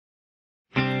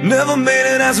Never made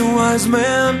it as a wise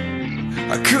man,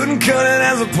 I couldn't cut it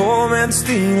as a poor man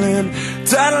stealing.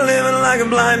 Tired of living like a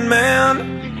blind man,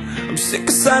 I'm sick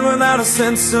aside without a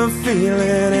sense of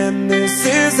feeling. And this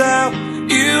is how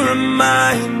you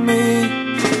remind me.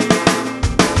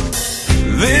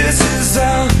 This is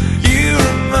how you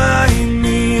remind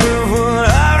me of what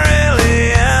I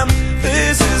really am.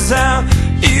 This is how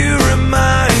you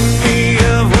remind me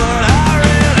of what I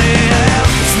really am.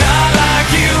 It's not like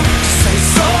you to say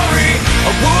sorry,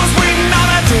 I was waiting on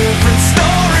a different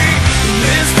story.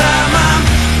 This time I'm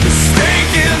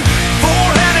mistaken for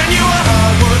handing you a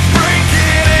heart worth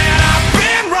breaking. And I've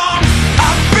been wrong,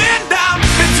 I've been down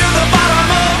into the bottom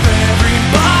of every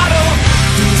bottle.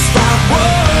 These 5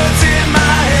 words in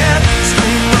my head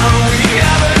scream, oh, we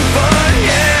haven't fun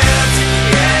yet.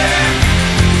 Yeah,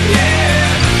 yeah,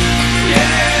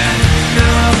 yeah,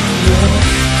 no, no.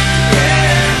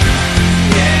 Yeah,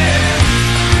 yeah,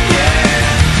 yeah,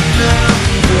 no,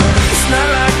 no. It's not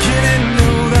like you didn't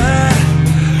know that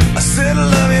I said I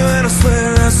love you and I swear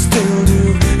I still do.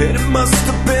 And it must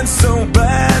have been so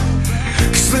bad,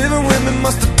 'cause living with me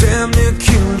must have damn near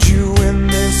killed you. And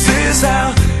this is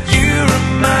how you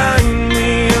remind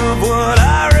me of what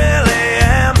I really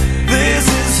am. This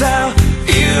is how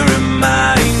you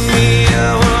remind me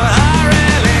of what I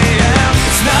really am.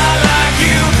 It's not like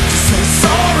you to say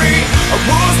sorry, I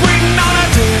was waiting on a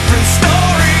different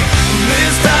story.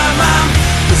 This time I'm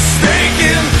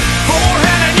mistaken for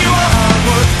handing you a heart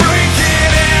worth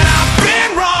breaking. And I've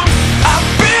been wrong, I've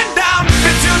been down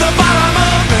into the bottom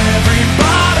of every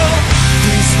bottle.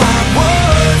 These 5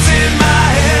 words in my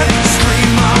head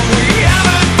scream, oh, we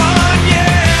haven't fun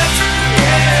yet.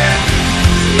 Yeah,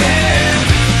 yeah,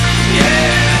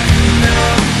 yeah, no,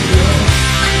 no.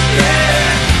 Yeah,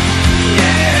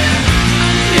 yeah,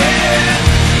 yeah,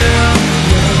 no,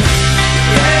 no.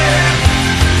 Yeah,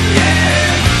 yeah,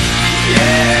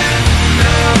 yeah,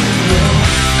 no, no.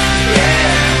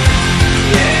 Yeah,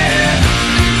 yeah,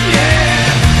 yeah,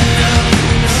 no,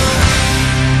 no.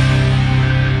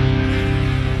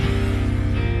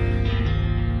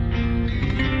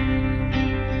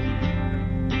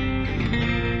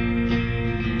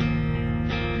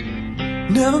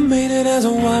 Never made it as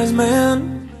a wise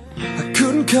man, I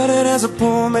couldn't cut it as a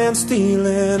poor man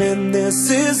stealing. And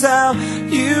this is how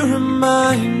you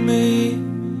remind me.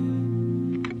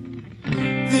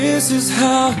 This is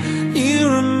how you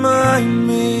remind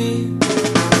me.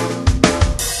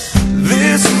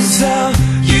 This is how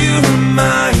you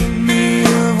remind me.